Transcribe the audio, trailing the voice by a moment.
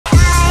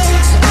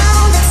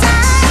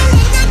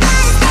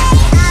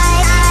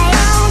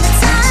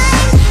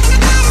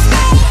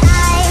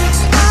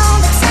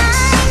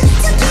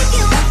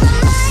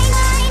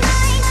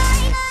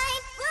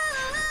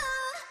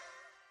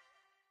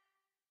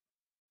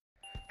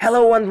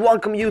Hello and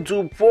welcome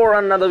YouTube for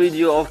another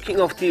video of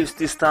King of Thieves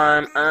this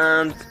time,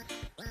 and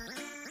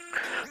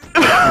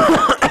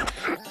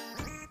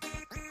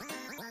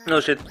no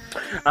shit,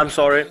 I'm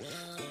sorry.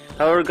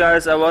 However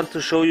guys, I want to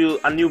show you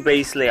a new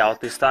base layout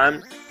this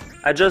time.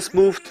 I just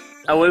moved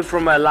away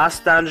from my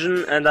last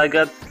dungeon and I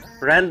got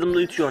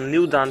randomly to a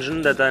new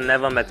dungeon that I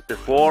never met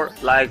before.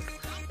 Like,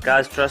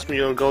 guys, trust me,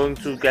 you're going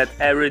to get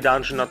every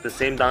dungeon, not the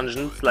same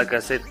dungeons, like I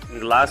said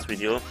in the last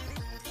video.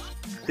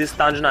 This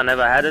dungeon I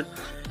never had it.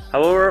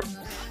 However,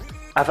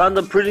 I found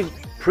a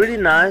pretty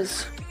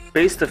nice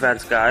base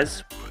defense,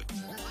 guys.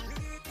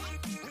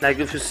 Like,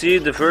 if you see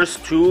the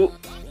first two,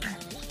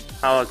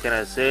 how can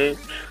I say,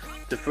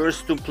 the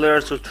first two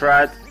players who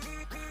tried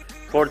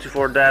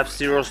 44 deaths,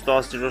 0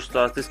 stars, 0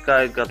 stars. This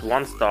guy got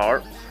 1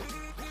 star.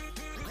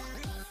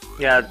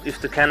 Yeah,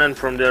 if the cannon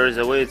from there is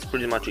away, it's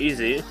pretty much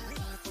easy.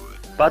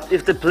 But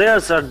if the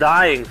players are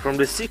dying from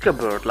the Seeker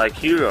bird, like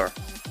here,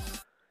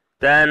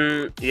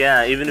 then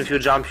yeah, even if you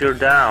jump here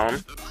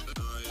down,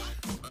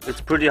 it's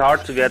pretty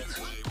hard to get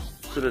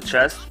to the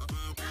chest.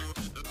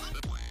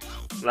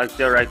 Like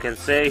there I can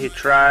say, he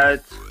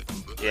tried,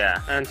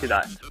 yeah, and he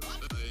died.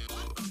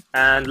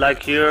 And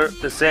like here,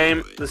 the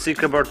same, the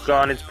Seeker bird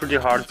gone, it's pretty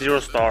hard,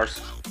 0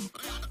 stars.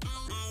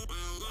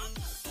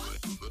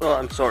 Oh,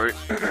 I'm sorry.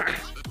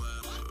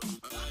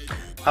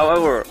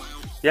 However,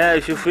 yeah,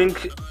 if you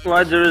think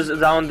why there is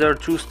down there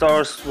 2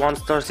 stars, 1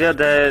 stars, yeah,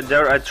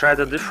 there I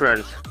tried a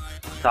different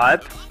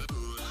type.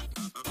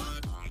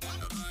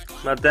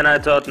 But then I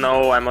thought,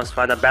 no, I must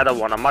find a better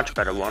one, a much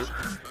better one.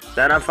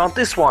 Then I found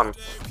this one.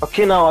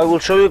 Okay, now I will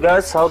show you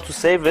guys how to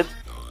save it.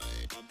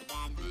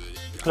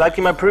 Like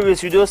in my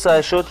previous videos,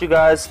 I showed you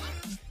guys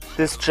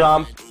this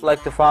jump,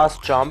 like the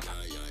fast jump.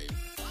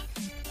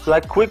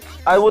 Like quick,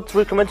 I would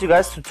recommend you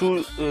guys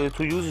to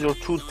use your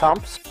 2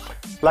 thumbs.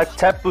 Like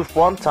tap with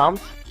 1 thumb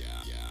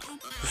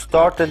to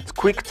start and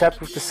quick tap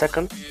with the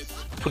second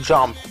to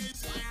jump.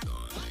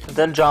 And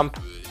then jump.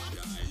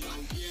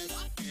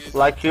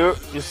 Like here,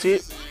 you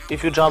see,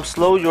 if you jump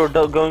slow, you're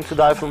going to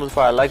die from the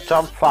fire. Like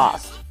jump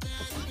fast.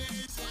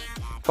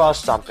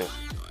 Fast jumping.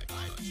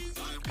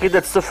 Okay,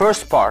 that's the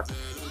first part.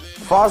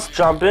 Fast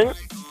jumping.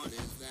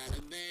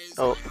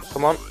 Oh,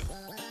 come on.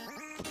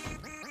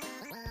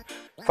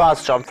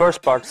 Fast jump,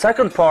 first part.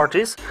 Second part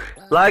is,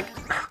 like,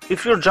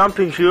 if you're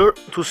jumping here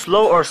too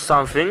slow or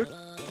something,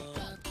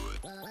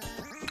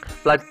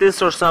 like this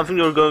or something,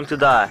 you're going to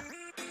die.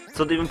 It's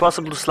not even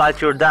possible to slide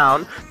here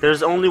down.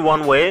 There's only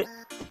one way.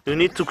 You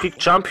need to quick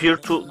jump here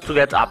to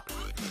get up.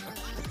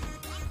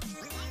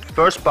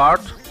 First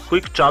part,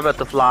 quick jump at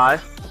the fly.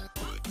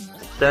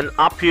 Then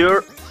up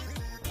here.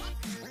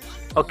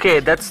 Okay,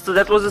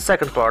 that was the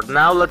second part.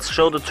 Now let's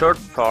show the third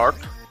part.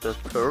 The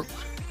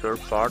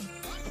third part.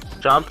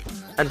 Jump.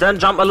 And then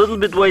jump a little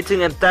bit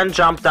waiting and then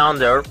jump down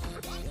there.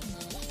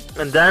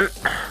 And then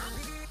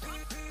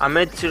I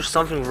made here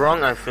something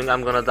wrong, I think.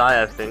 I'm gonna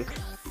die, I think.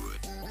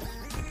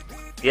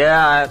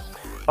 Yeah,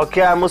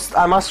 okay, I must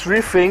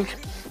rethink.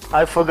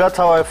 I forgot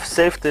how I've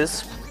saved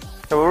this.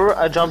 However,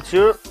 I jumped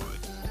here.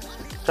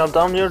 Jump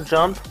down here,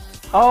 jump.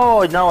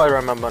 Oh, now I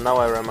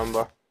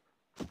remember.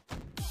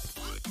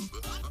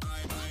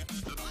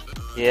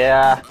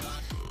 Yeah,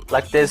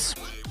 like this.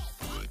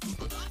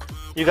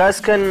 You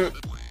guys can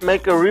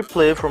make a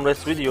replay from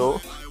this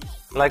video,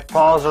 like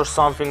pause or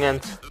something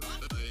and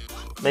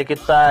make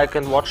it back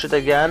and watch it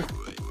again.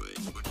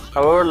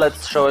 However,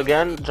 let's show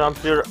again. Jump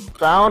here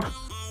down.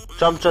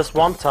 Jump just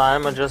 1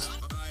 time. I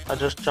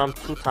just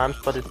jumped 2 times,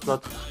 but it's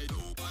not.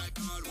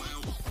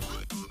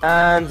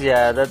 And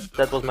yeah,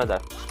 that was my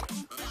death.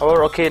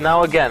 However, okay,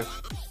 now again.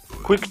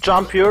 Quick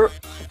jump here.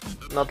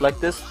 Not like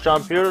this.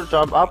 Jump here,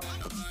 jump up.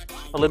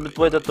 A little bit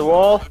wait at the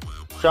wall.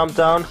 Jump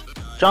down.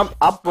 Jump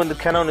up when the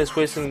cannon is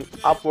facing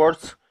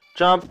upwards.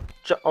 Jump.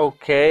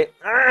 Okay.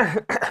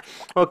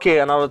 Okay,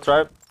 another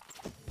try.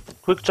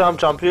 Quick jump,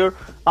 jump here.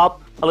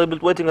 Up. A little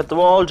bit waiting at the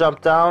wall.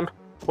 Jump down.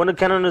 When the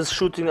cannon is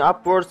shooting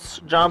upwards,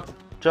 jump,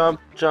 jump,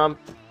 jump,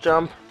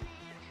 jump.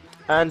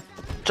 And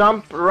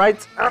jump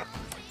right.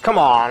 Come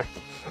on.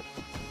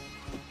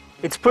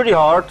 It's pretty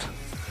hard.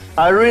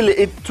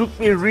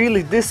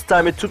 This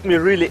time it took me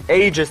really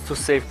ages to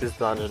save this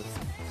dungeon.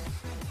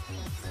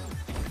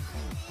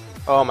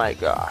 Oh my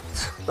god,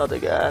 not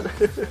again.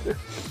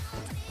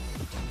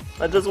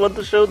 I just want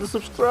to show the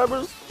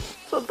subscribers.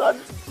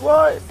 Sometimes,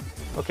 why?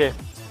 Okay,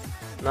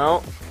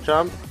 now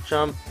jump,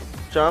 jump,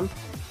 jump,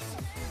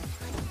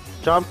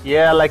 jump.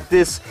 Yeah, like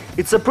this.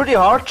 It's a pretty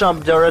hard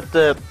jump there at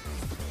the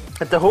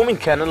homing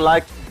cannon.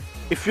 Like,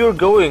 if you're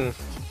going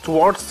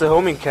towards the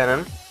homing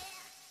cannon,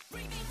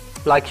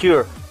 like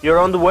here, you're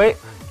on the way,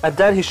 and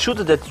then he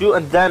shooted at you,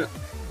 and then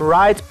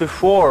right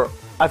before,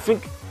 I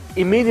think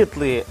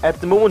immediately at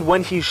the moment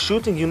when he's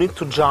shooting, you need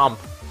to jump.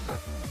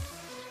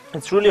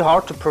 It's really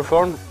hard to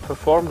perform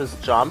this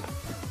jump.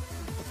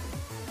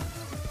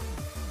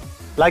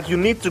 Like, you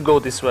need to go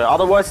this way,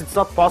 otherwise it's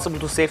not possible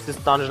to save this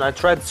dungeon. I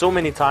tried so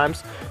many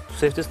times to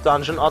save this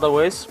dungeon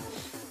otherwise.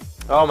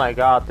 Oh my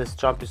god, this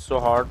jump is so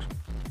hard.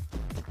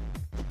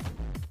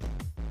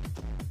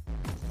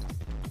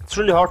 It's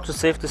really hard to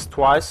save this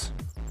twice.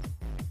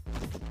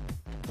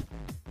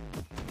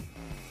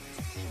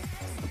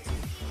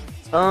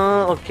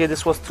 Okay,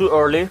 this was too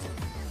early. A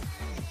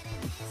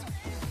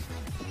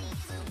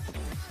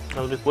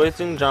little bit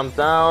waiting, jump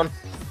down.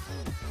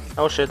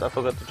 Oh shit, I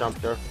forgot to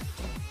jump there.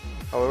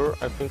 However,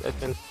 I think I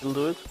can still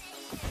do it.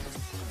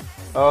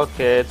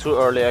 Okay, too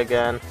early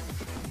again.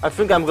 I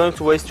think I'm going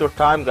to waste your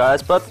time,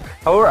 guys, but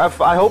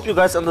however, I hope you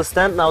guys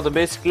understand now the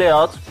basic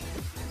layout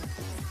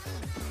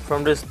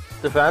from this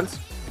defense.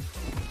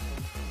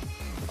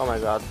 Oh my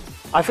god.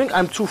 I think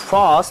I'm too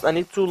fast. I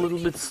need to a little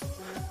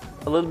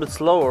bit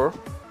slower.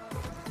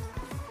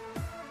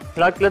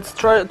 Like, let's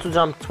try to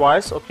jump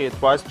twice. Okay,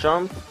 twice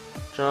jump,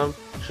 jump,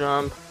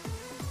 jump.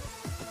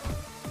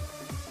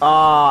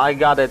 Ah, I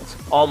got it.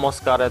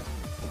 Almost got it.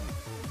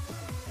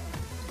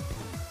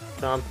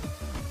 Jump,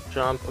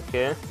 jump,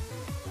 okay.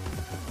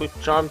 Quick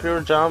jump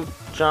here, jump,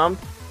 jump,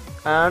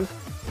 and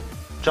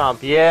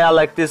jump. Yeah,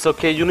 like this.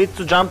 Okay, you need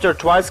to jump there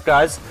twice,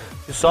 guys.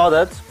 You saw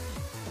that.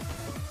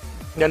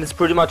 Then it's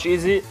pretty much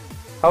easy.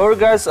 However,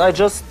 guys, however,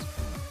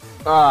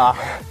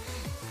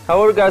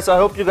 guys, I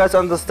hope you guys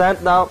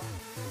understand now.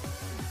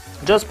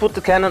 Just put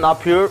the cannon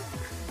up here,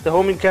 the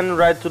homing cannon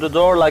right to the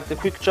door, like the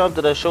quick jump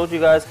that I showed you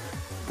guys.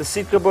 The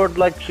seeker bird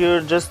like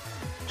here, just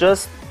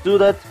do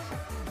that,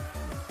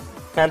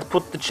 and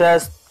put the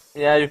chest.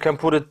 Yeah, you can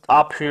put it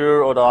up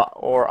here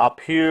or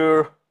up here.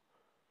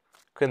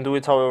 You can do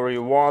it however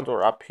you want,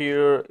 or up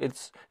here.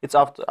 It's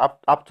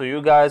up to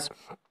you guys.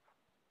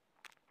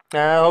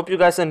 I hope you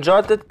guys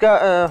enjoyed it.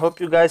 Hope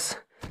you guys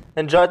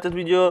enjoyed that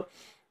video,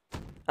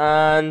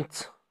 and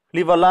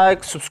leave a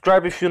like,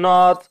 subscribe if you're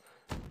not.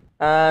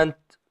 And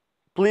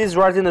please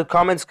write in the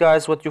comments,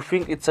 guys, what you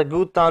think. It's a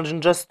good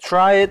dungeon. Just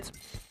try it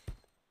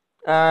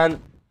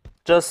and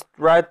just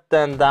write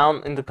them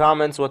down in the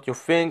comments what you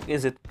think.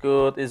 Is it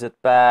good? Is it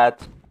bad?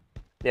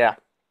 Yeah.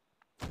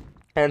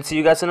 And see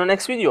you guys in the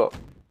next video.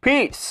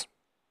 Peace.